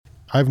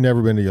I've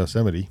never been to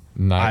Yosemite.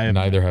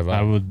 Neither have I.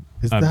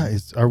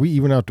 Are we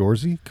even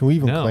outdoorsy? Can we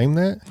even claim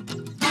that?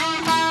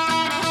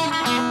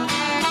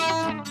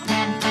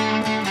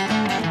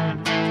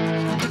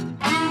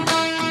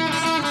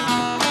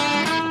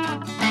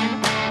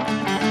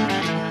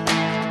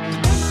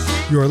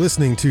 You are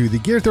listening to the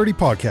Gear 30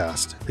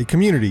 Podcast, a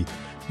community,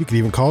 you could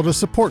even call it a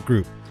support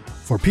group,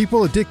 for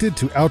people addicted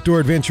to outdoor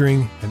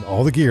adventuring and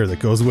all the gear that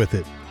goes with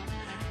it.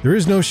 There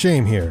is no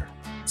shame here.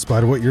 In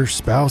spite of what your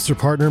spouse or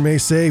partner may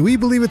say, we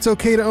believe it's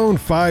okay to own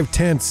 5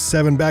 tents,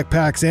 7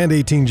 backpacks, and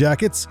 18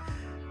 jackets.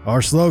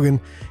 Our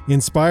slogan,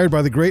 inspired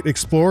by the great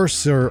explorer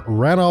Sir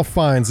Ranulph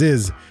Fiennes,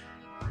 is,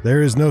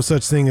 there is no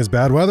such thing as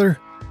bad weather,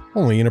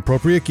 only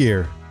inappropriate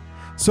gear.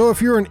 So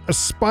if you're an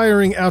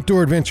aspiring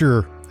outdoor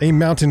adventurer, a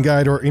mountain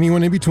guide, or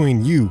anyone in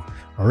between, you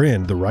are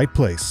in the right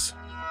place.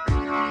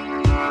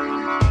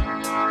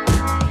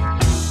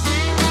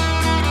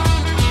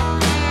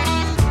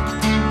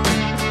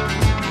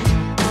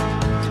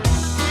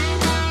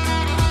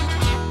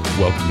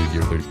 Welcome to the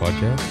Gear 30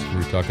 Podcast,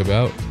 where we talk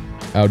about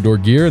outdoor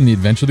gear and the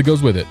adventure that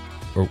goes with it.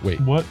 Or wait.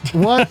 What?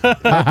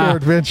 Outdoor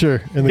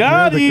adventure and the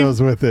gear that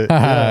goes with it.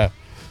 Yeah.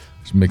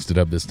 Just mixed it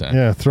up this time.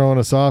 Yeah, throwing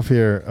us off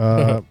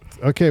here.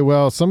 Okay,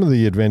 well, some of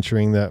the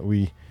adventuring that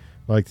we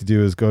like to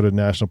do is go to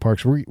national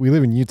parks. We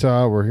live in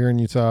Utah. We're here in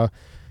Utah.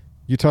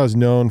 Utah is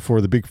known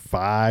for the Big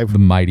Five. The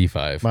Mighty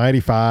Five. Mighty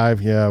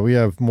Five. Yeah, we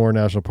have more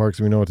national parks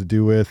than we know what to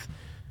do with.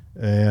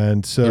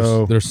 And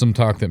so... There's some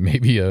talk that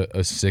maybe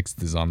a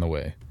sixth is on the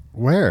way.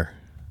 Where?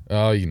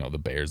 Oh, the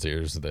Bears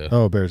Ears.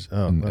 Bears.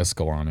 And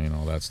Escalante and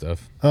all that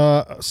stuff.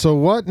 So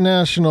what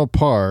national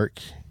park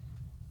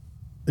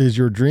is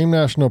your dream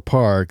national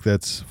park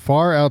that's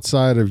far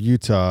outside of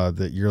Utah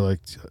that you're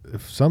like,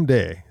 if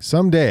someday,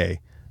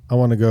 I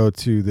want to go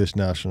to this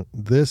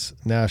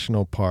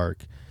national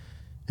park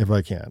if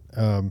I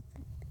can.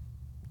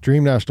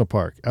 Dream national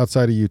park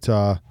outside of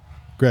Utah.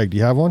 Greg, do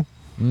you have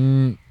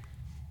one?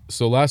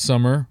 So last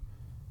summer,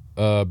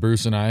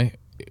 Bruce and I,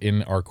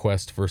 in our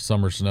quest for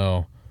summer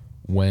snow,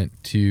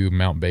 went to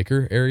Mount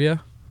Baker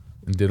area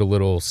and did a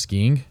little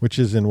skiing. Which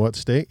is in what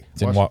state?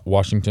 It's in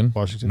Washington.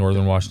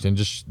 Northern okay. Washington,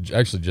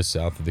 just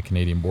south of the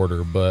Canadian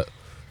border. But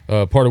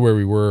part of where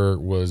we were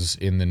was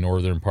in the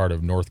northern part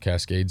of North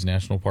Cascades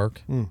National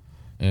Park.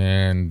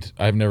 And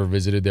I've never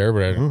visited there,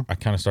 but I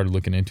kind of started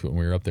looking into it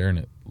when we were up there, and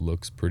it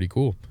looks pretty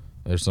cool.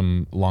 There's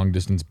some long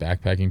distance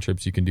backpacking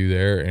trips you can do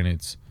there, and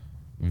it's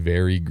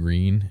very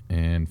green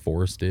and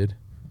forested.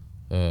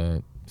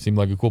 Seemed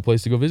like a cool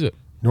place to go visit.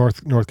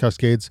 North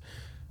Cascades.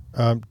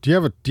 Do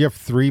you have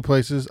 3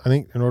 places? I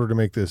think in order to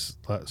make this,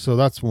 so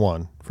that's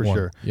one for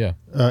sure. Yeah.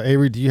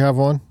 Avery, do you have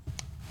one?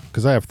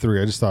 Because I have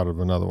 3. I just thought of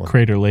another one.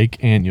 Crater Lake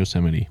and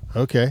Yosemite.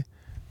 Okay.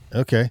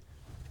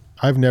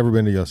 I've never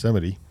been to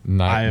Yosemite.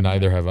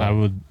 Neither have I.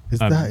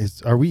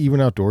 Are we even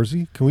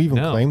outdoorsy? Can we even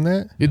claim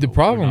that? The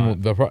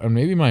problem,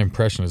 maybe my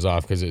impression is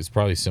off because it's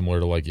probably similar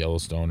to like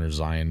Yellowstone or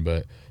Zion,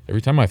 but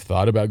every time I've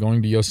thought about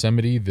going to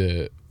Yosemite,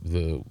 the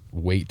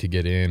wait to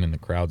get in and the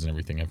crowds and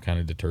everything have kind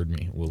of deterred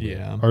me a little bit.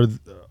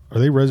 Are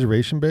they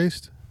reservation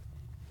based?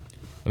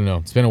 I don't know.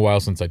 It's been a while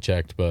since I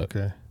checked, but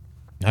okay.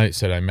 I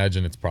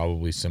imagine it's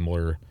probably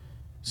similar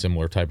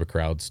type of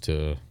crowds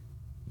to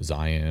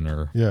Zion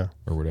or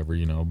whatever,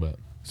 but.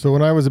 So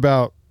when I was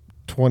about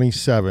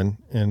 27,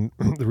 and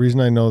the reason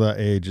I know that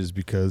age is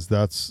because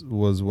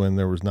was when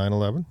there was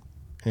 9/11,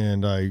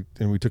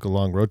 and we took a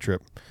long road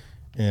trip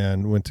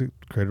and went to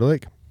Crater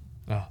Lake.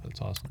 Oh,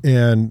 that's awesome.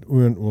 And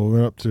we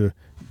went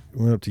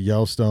up to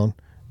Yellowstone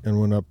and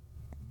went up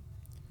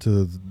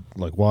to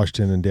like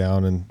Washington and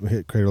down and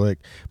hit Crater Lake.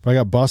 But I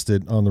got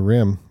busted on the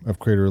rim of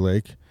Crater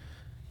Lake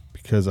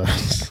because I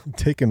was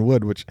taking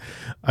wood, which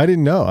I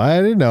didn't know.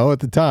 I didn't know at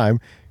the time.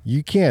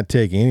 You can't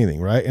take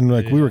anything, right? And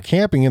we were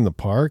camping in the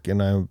park,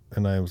 and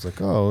I was like,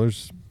 oh,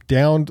 there's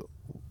downed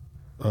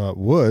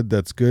wood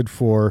that's good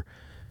for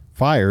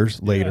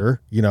fires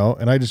later,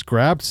 and I just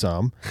grabbed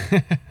some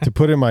to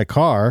put in my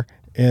car.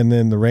 And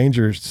then the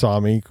ranger saw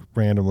me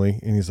randomly,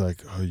 and he's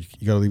like, oh,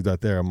 you got to leave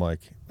that there. I'm like,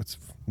 it's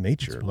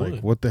nature. It's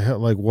like, what the hell?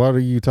 Like, what are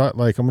you talking?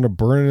 Like, I'm going to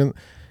burn it.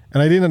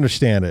 And I didn't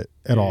understand it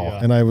at all.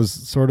 And I was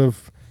sort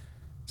of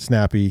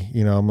snappy,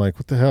 I'm like,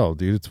 what the hell,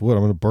 dude? It's wood. I'm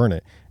going to burn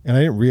it. And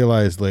I didn't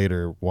realize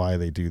later why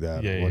they do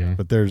that.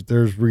 But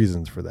there's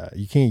reasons for that.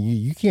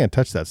 You can't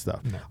touch that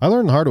stuff. No. I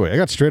learned the hard way. I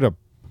got straight up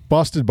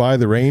busted by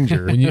the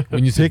ranger.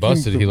 When you say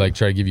busted, he like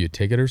tried to give you a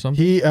ticket or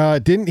something? He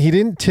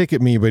didn't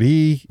ticket me, but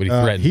he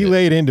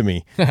laid into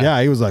me.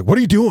 Yeah, he was like, what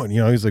are you doing?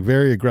 He's like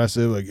very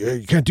aggressive, like, hey,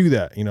 you can't do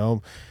that,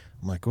 I'm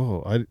like,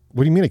 oh,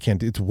 what do you mean I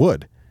can't do? It's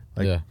wood.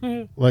 Like,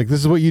 like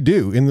this is what you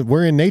do.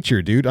 We're in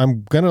nature, dude.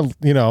 I'm gonna,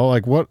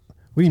 like what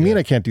do you mean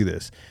I can't do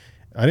this?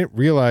 I didn't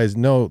realize,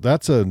 no,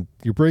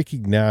 you're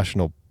breaking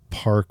national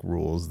park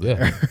rules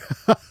there.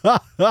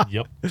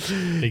 Yep.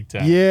 Big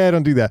time. Yeah,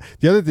 don't do that.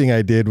 The other thing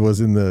I did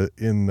was in the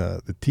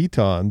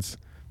Tetons,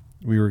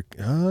 we were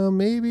I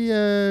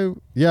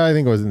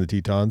think I was in the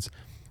Tetons.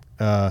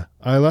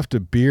 I left a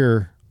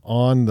beer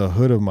on the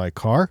hood of my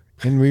car,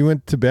 and we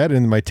went to bed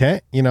in my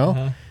tent,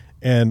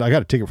 and I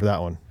got a ticket for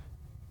that one.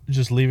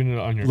 Just leaving it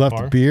on your left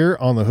car? beer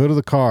on the hood of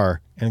the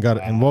car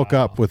and woke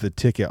up with a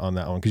ticket on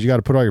that one because you got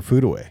to put all your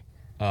food away.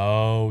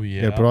 Oh, yeah.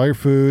 You got to put all your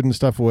food and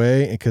stuff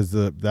away because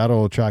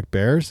that'll attract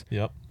bears.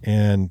 Yep.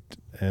 And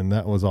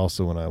that was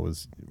also when I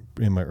was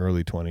in my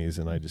early 20s,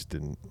 and I just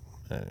didn't.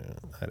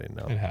 I didn't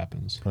know. It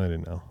happens. I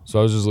didn't know. So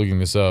I was just looking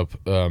this up,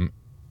 and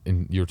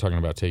you were talking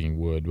about taking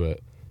wood, but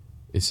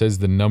it says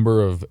the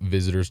number of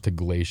visitors to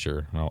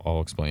Glacier.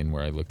 I'll explain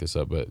where I looked this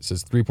up, but it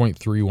says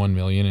 3.31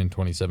 million in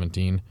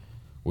 2017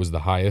 was the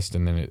highest,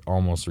 and then it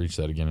almost reached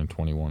that again in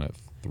 21 at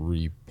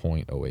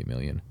 3.08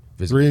 million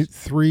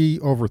visitors.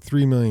 Over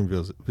 3 million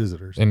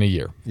visitors in a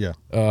year. Yeah.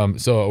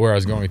 So where I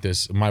was going with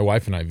this, my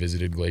wife and I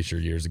visited Glacier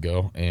years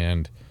ago,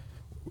 and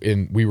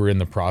we were in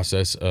the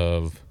process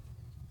of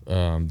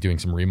doing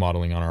some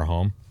remodeling on our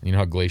home. You know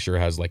how Glacier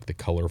has like the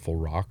colorful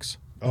rocks?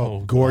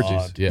 Oh,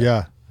 gorgeous. God.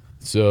 Yeah.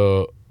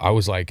 So I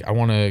was like, I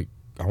want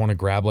to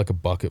grab like a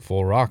bucket full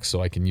of rocks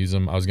so I can use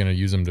them. I was going to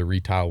use them to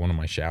retile one of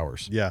my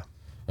showers. Yeah.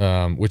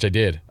 Which I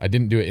did. I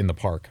didn't do it in the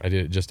park. I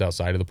did it just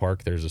outside of the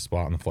park. There's a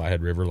spot on the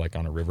Flathead River, like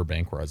on a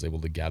riverbank, where I was able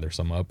to gather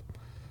some up.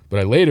 But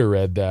I later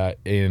read that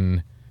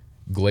in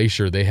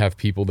Glacier, they have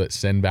people that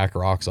send back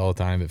rocks all the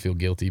time that feel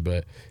guilty.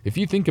 But if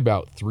you think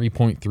about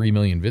 3.3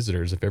 million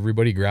visitors, if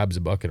everybody grabs a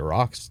bucket of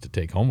rocks to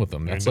take home with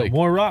them, that's like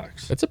more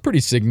rocks. That's a pretty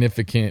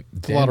significant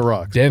a lot of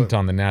rocks, dent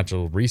on the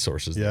natural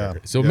resources Yeah,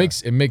 there. So yeah.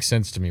 it makes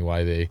sense to me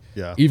why they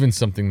even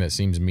something that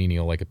seems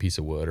menial like a piece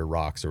of wood or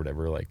rocks or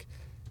whatever, like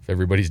if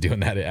everybody's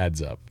doing that, it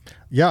adds up.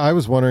 Yeah, I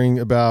was wondering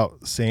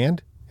about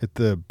sand at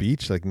the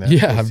beach, like I've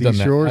done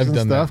that. I've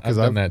done stuff. that. I've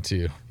done that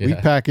too. Yeah. We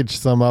packaged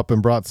some up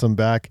and brought some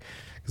back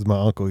because my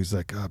uncle, he's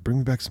like, bring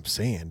me back some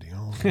sand, you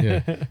know?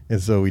 Yeah.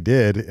 And so we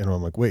did. And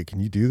I'm like, wait, can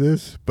you do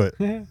this? But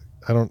I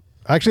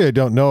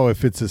don't know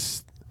if it's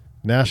a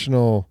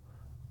national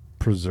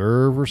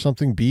preserve or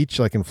something, beach,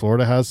 like in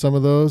Florida has some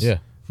of those. Yeah.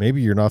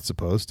 Maybe you're not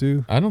supposed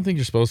to. I don't think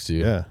you're supposed to.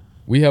 Yeah.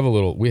 We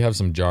have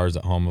some jars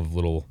at home of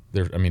little,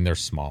 they're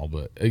small,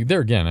 but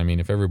there again, I mean,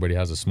 if everybody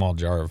has a small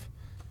jar of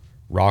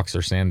rocks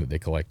or sand that they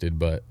collected,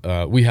 but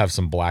we have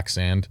some black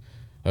sand,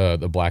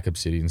 the black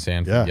obsidian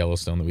sand from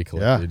Yellowstone that we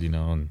collected, you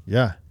know, and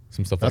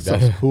some stuff like that.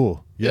 That sounds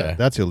cool. Yeah, Yeah.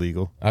 that's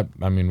illegal. I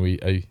mean,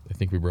 I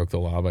think we broke the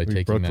law by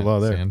taking broke that the law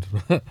there. sand.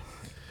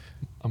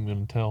 I'm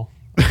going to tell.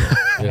 I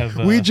have,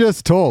 We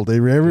just told.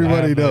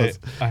 Everybody knows.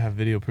 I have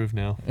video proof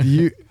now.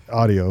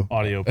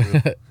 Audio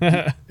proof.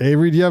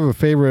 Avery, do you have a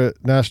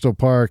favorite national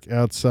park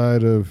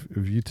outside of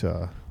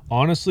Utah?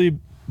 Honestly,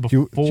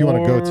 Do you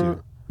want to go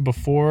to?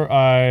 Before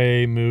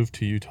I moved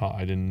to Utah,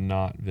 I did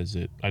not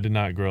visit. I did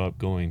not grow up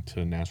going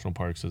to national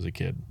parks as a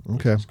kid.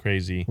 Okay. It's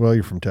crazy. Well,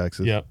 you're from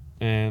Texas. Yep.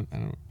 And I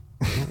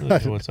don't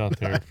really know what's out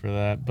there for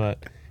that. But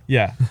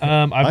yeah,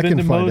 I've been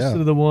to most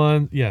of the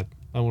ones. Yeah,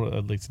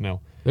 I'd like to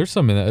know. There's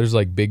some in that. There's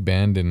like Big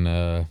Bend and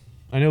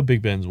I know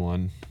Big Bend's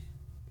one.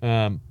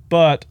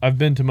 But I've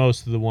been to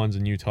most of the ones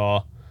in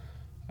Utah.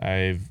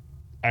 I've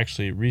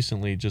actually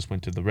recently just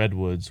went to the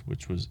Redwoods,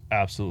 which was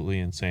absolutely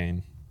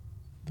insane.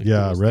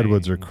 Yeah,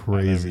 redwoods are I've ever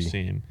crazy.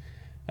 seen.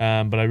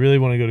 But I really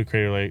want to go to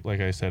Crater Lake. Like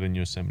I said, in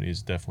Yosemite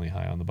is definitely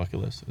high on the bucket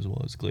list, as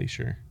well as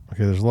Glacier.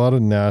 Okay, there's a lot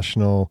of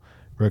national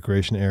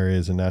recreation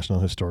areas and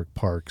national historic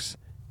parks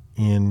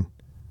in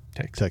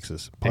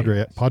Texas.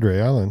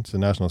 Padre Island's a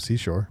national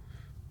seashore.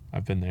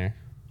 I've been there.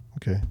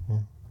 Okay.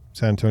 Well,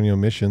 San Antonio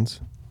Missions.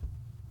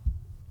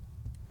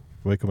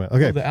 Waco.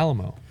 Okay. Oh, the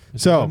Alamo.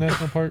 Is So- that a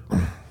national park?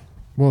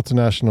 Well, it's a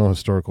national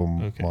historical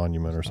Okay.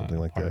 monument or It's something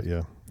not like part that.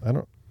 of Yeah. I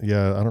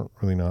don't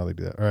really know how they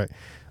do that. All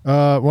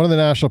right. One of the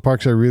national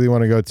parks I really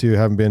want to go to,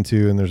 haven't been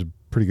to, and there's a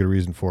pretty good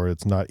reason for it.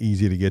 It's not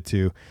easy to get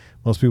to.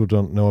 Most people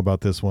don't know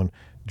about this one.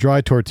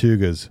 Dry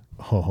Tortugas.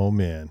 Oh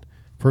man.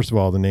 First of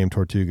all, the name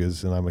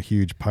Tortugas, and I'm a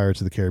huge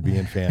Pirates of the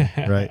Caribbean fan,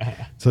 right?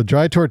 So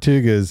Dry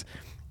Tortugas,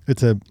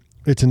 it's a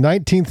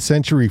 19th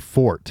century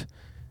fort.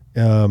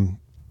 And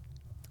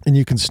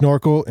you can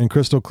snorkel in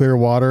crystal clear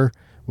water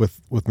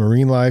with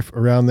marine life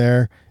around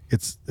there.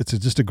 It's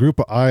just a group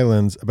of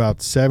islands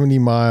about 70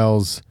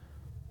 miles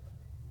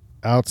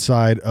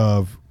outside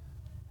of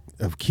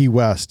Key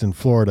West in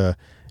Florida,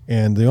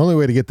 and the only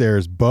way to get there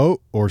is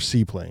boat or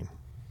seaplane.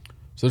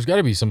 so there's got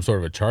to be some sort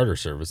of a charter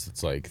service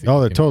that's like.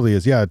 Oh, there totally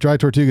is. Yeah, Dry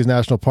Tortugas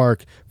National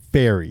Park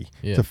ferry.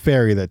 Yeah. It's a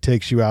ferry that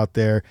takes you out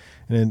there,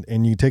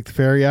 and you take the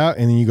ferry out,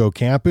 and then you go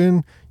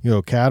camping. You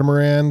go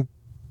catamaran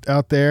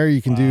out there.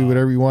 You can do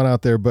whatever you want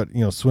out there, but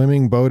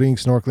swimming, boating,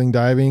 snorkeling,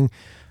 diving.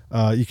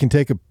 You can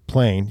take a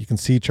plane. You can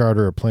sea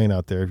charter a plane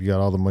out there if you got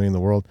all the money in the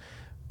world.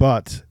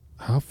 But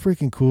how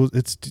freaking cool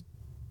it's,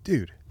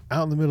 dude,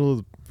 out in the middle of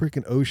the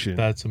freaking ocean.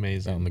 That's Out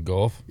amazing. in the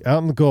Gulf. Out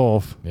in the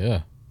Gulf.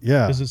 Yeah.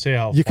 Yeah. Does it say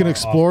how You can far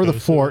explore off the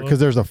coast it fort was? because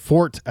there's a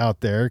fort out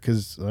there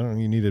because I don't know,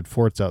 you needed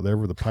forts out there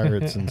with the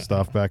pirates and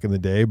stuff back in the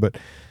day. But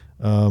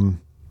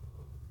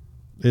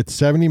it's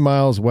 70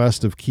 miles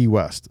west of Key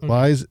West.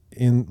 Okay.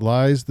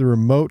 Lies the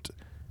remote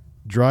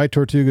Dry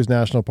Tortugas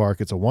National Park.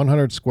 It's a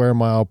 100 square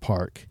mile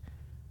park,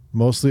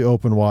 mostly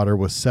open water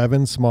with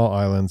 7 small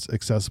islands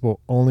accessible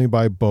only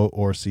by boat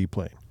or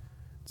seaplane.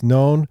 It's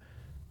known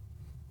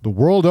the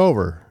world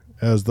over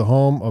as the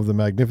home of the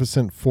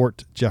magnificent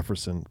Fort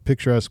Jefferson,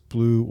 picturesque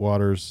blue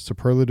waters,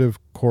 superlative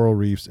coral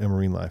reefs, and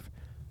marine life.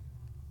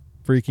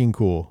 Freaking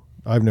cool.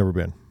 I've never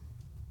been.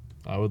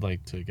 I would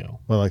like to go.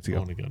 I'd like to I go.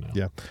 want to go now.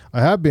 Yeah, I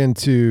have been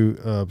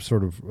to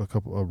sort of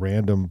a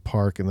random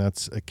park, and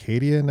that's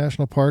Acadia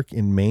National Park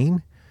in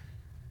Maine,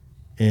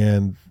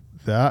 and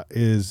that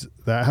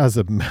has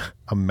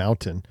a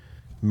mountain.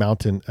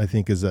 Mountain, I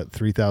think, is at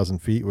 3,000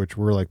 feet, which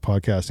we're like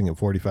podcasting at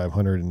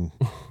 4,500 in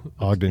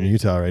Ogden, great.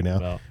 Utah right now.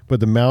 About-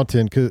 But the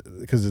mountain,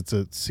 because it's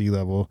at sea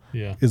level,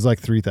 Yeah. is like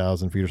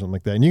 3,000 feet or something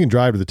like that. And you can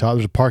drive to the top.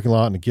 There's a parking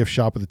lot and a gift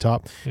shop at the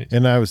top. Nice.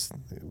 And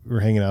we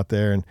were hanging out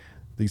there, and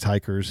these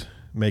hikers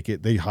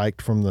they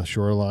hiked from the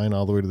shoreline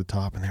all the way to the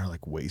top, and they were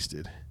like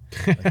wasted,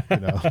 like,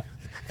 because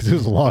it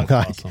was a long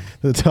That's hike awesome.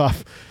 to the top.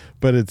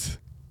 But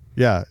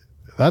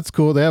that's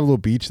cool. They have a little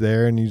beach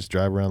there, and you just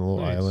drive around the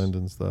little Nice. island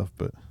and stuff.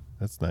 But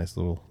that's a nice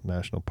little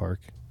national park.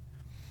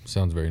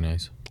 Sounds very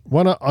nice.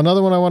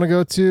 Another one I want to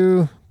go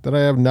to that I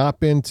have not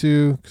been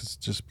to,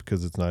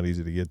 because it's not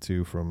easy to get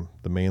to from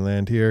the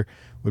mainland here,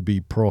 would be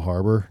Pearl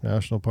Harbor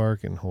National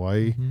Park in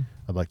Hawaii. Mhm.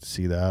 I'd like to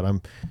see that.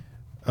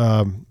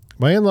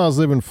 My in-laws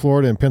live in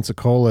Florida in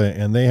Pensacola,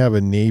 and they have a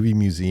Navy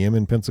museum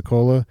in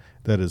Pensacola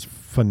that is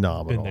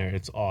phenomenal. Been there.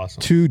 It's awesome.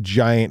 2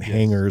 giant Yes.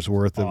 hangars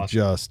worth of Awesome.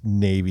 just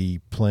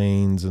Navy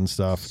planes and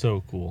stuff.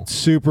 So cool.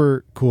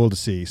 Super cool to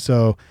see.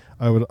 So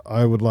I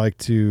would like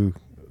to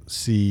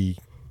see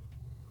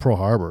Pearl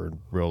Harbor in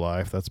real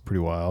life. That's pretty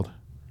wild.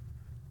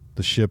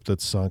 The ship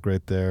that's sunk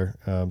right there,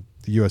 the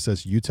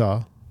USS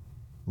Utah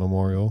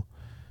Memorial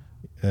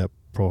at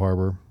Pearl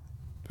Harbor.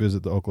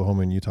 Visit the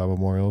Oklahoma and Utah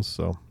memorials.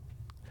 So,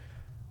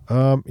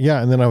 and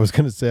then I was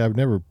going to say I've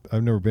never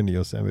been to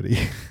Yosemite.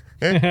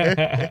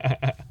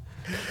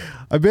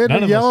 I've been None to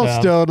of us have.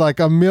 Yellowstone like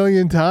a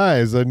million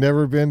times. I've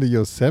never been to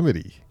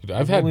Yosemite. Dude,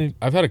 I've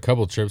I've had a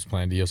couple trips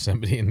planned to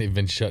Yosemite, and they've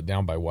been shut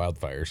down by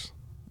wildfires.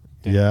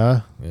 Dang.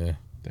 Yeah, Yeah.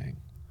 Dang.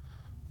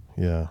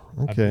 yeah.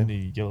 I've Okay. been to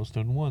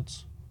Yellowstone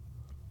once.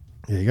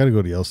 Yeah, you got to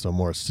go to Yellowstone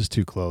more. It's just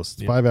too close.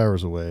 It's Yeah. 5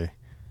 hours away.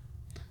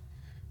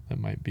 That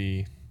might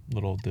be a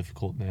little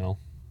difficult now.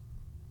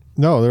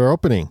 No, they're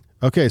opening.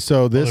 Okay,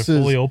 so this they're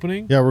is fully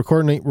opening? Yeah,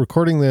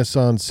 recording this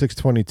on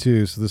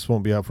 6/22, so this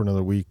won't be out for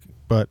another week.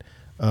 But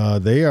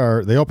they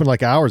opened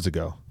like hours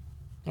ago,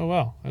 Oh,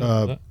 wow. I didn't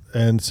know that.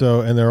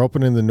 and they're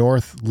opening the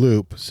North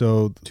Loop.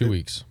 So 2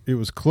 weeks. it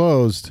was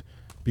closed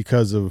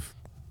because of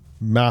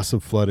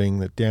massive flooding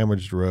that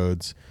damaged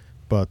roads,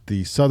 but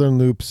the Southern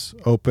Loop's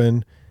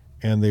open,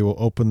 and they will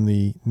open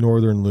the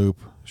Northern Loop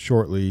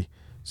shortly.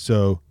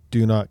 So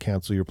do not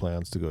cancel your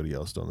plans to go to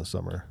Yellowstone this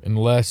summer.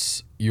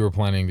 Unless you were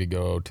planning to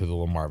go to the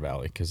Lamar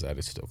Valley, because that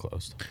is still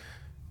closed.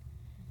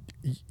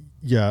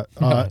 Yeah.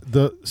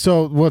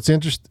 So what's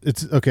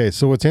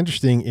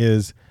interesting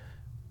is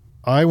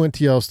I went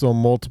to Yellowstone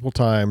multiple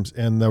times,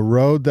 and the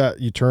road that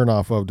you turn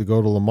off of to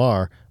go to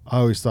Lamar, I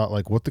always thought,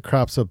 like, what the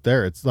crap's up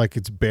there? It's like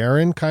it's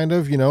barren, kind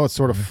of, it's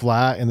sort of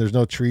flat, and there's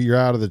no tree. You're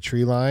out of the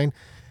tree line,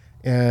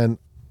 and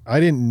I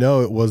didn't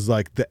know it was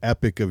like the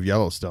epic of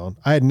Yellowstone.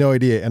 I had no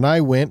idea, and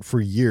I went for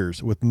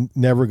years with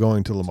never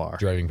going to Lamar.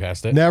 Driving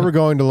past it. Never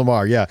going to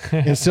Lamar, yeah,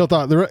 and still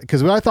thought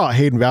because I thought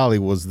Hayden Valley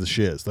was the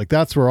shiz. Like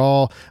that's where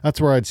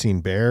I'd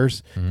seen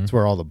bears. That's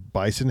where all the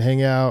bison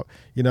hang out,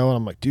 And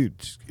I'm like, dude,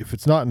 if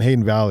it's not in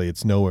Hayden Valley,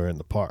 it's nowhere in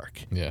the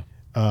park. Yeah.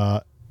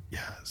 No,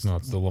 No,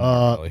 it's the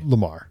Lamar Valley.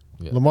 Lamar.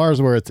 Yeah. Lamar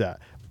is where it's at.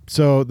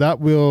 So that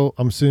will,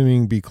 I'm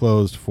assuming, be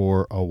closed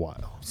for a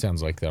while.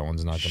 Sounds like that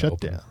one's not going to Shut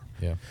open. down.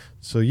 Yeah.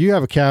 So you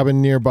have a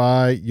cabin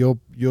nearby. Do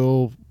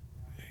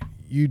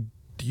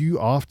you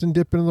often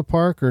dip into the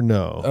park or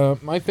no?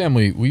 My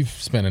family, we've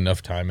spent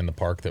enough time in the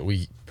park that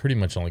we pretty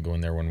much only go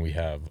in there when we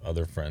have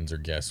other friends or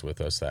guests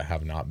with us that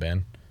have not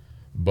been.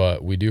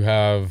 But we do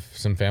have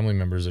some family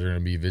members that are going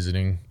to be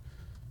visiting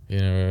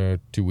in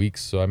 2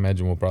 weeks, so I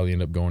imagine we'll probably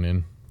end up going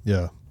in.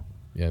 Yeah.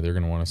 Yeah, they're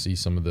going to want to see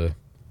some of the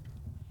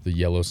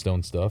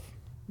Yellowstone stuff.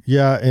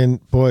 Yeah,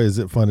 and boy, is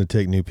it fun to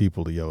take new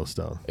people to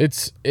Yellowstone.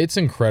 It's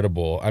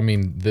incredible. I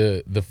mean,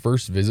 the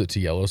first visit to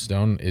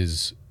Yellowstone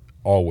is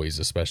always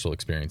a special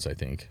experience, I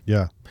think.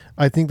 Yeah.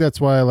 I think that's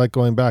why I like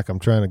going back. I'm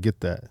trying to get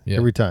that Yeah.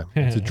 every time.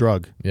 It's a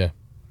drug. Yeah.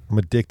 I'm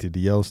addicted to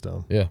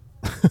Yellowstone. Yeah.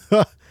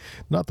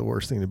 Not the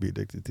worst thing to be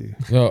addicted to.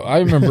 No, I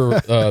remember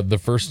the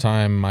first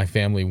time my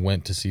family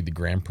went to see the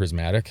Grand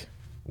Prismatic.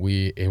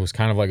 It was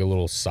kind of like a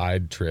little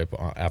side trip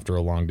after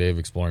a long day of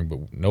exploring,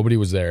 but nobody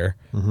was there,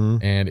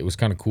 and it was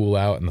kind of cool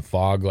out, and the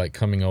fog like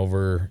coming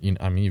over.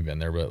 I mean, you've been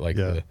there, but like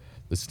the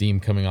steam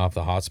coming off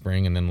the hot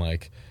spring, and then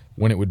like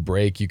when it would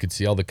break, you could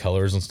see all the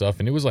colors and stuff,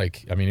 and it was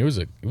like, I mean, it was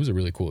a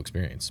really cool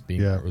experience.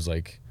 Being there, it was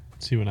like.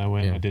 See, when I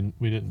went, Yeah.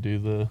 we didn't do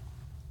the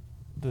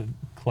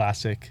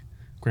classic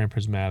Grand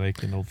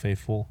Prismatic and Old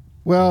Faithful.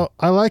 Well,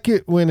 I like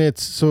it when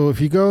so if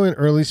you go in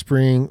early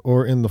spring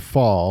or in the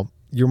fall,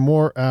 you're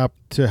more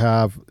apt to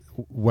have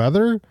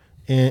weather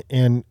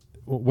and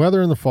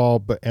weather in the fall,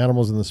 but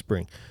animals in the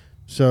spring.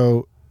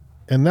 So,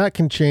 and that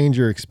can change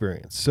your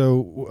experience.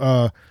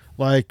 So,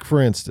 like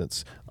for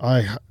instance,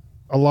 a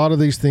lot of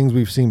these things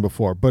we've seen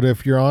before, but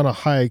if you're on a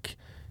hike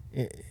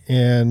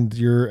and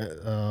you're,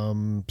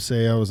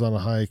 say I was on a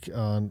hike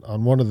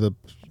on one of the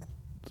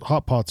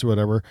hot pots or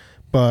whatever,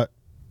 but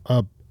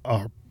a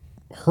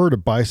herd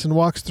of bison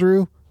walks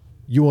through,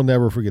 you will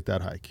never forget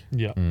that hike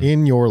Yeah.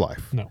 in your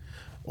life. No.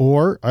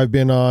 Or I've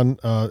been on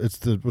what's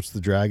the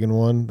dragon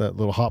one, that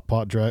little hot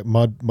pot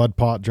mud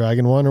pot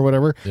dragon one or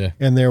whatever. Yeah.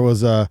 And there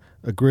was a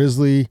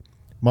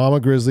mama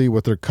grizzly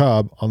with her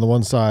cub on the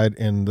one side,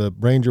 and the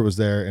ranger was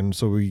there, and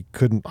so we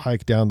couldn't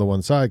hike down the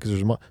one side because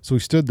so we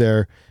stood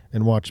there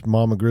and watched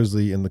mama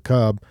grizzly and the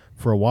cub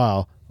for a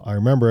while. I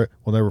remember it.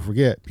 We'll never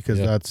forget, because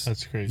Yeah.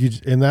 that's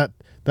crazy. and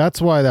that's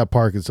why that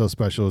park is so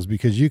special, is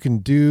because you can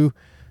do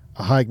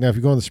a hike. Now, if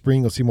you go in the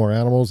spring, you'll see more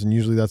animals, and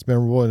usually that's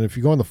memorable. And if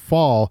you go in the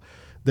fall,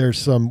 there's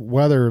some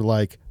weather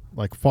like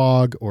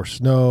fog or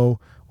snow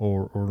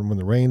or when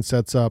the rain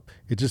sets up.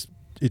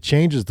 It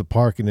changes the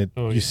park, and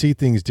you see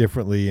things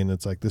differently, and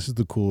it's like, this is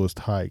the coolest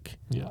hike.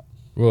 Yeah.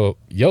 Well,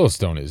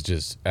 Yellowstone is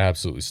just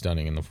absolutely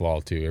stunning in the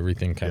fall too.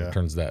 Everything kind of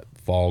turns that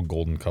fall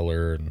golden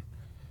color, and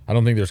I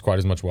don't think there's quite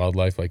as much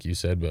wildlife like you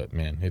said, but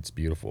man, it's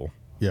beautiful.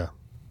 Yeah,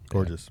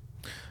 gorgeous.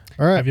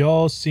 All right, Have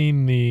y'all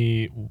seen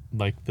the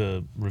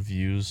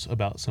reviews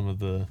about some of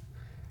the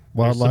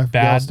wildlife,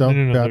 bad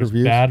Yellowstone, bad there's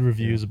reviews. bad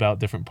reviews about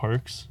different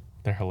parks?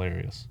 They're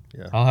hilarious.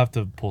 Yeah. I'll have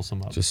to pull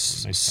some up.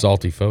 Just next time.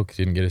 salty folk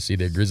didn't get to see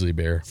that grizzly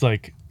bear. It's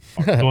like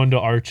going to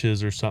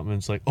Arches or something.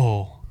 It's like,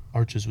 oh,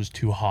 Arches was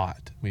too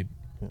hot.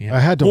 I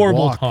had to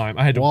horrible walk, time.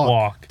 I had to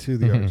walk. to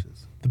the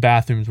arches. The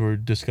bathrooms were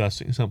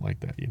disgusting. Something like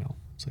that.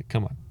 It's like,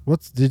 come on.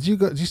 Did you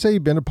say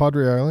you've been to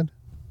Padre Island,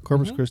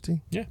 Corpus Mhm.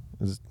 Christi? Yeah,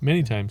 Is-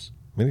 many times.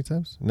 Many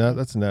times? No,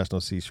 that's a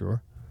national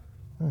seashore.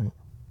 All right.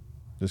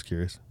 Just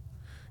curious.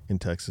 In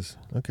Texas.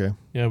 Okay.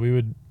 Yeah, we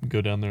would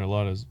go down there a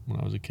lot when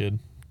I was a kid.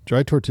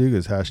 Dry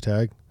Tortugas,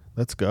 hashtag.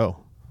 Let's go.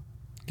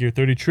 Gear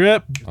 30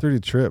 trip. 30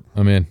 trip.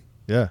 I'm in.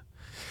 Yeah.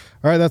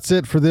 All right. That's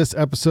it for this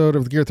episode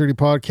of the Gear 30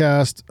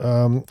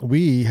 podcast.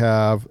 We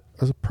have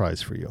a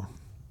prize for you.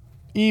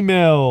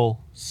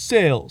 Email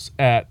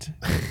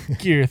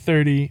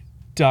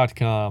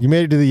sales@gear30.com. You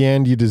made it to the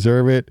end. You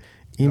deserve it.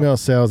 Email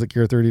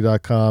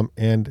sales@gear30.com.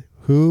 And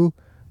who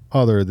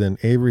other than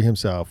Avery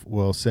himself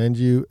will send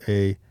you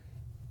a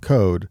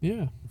code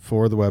Yeah.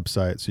 for the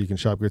website so you can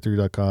shop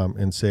gear30.com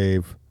and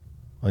save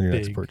on your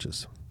next Big.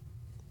 purchase.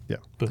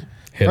 Boom.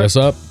 Hit us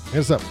up. Hit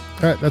us up.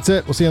 All right. That's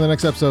it. We'll see you on the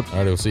next episode. All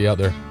right, we'll see you out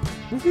there.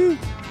 Woohoo.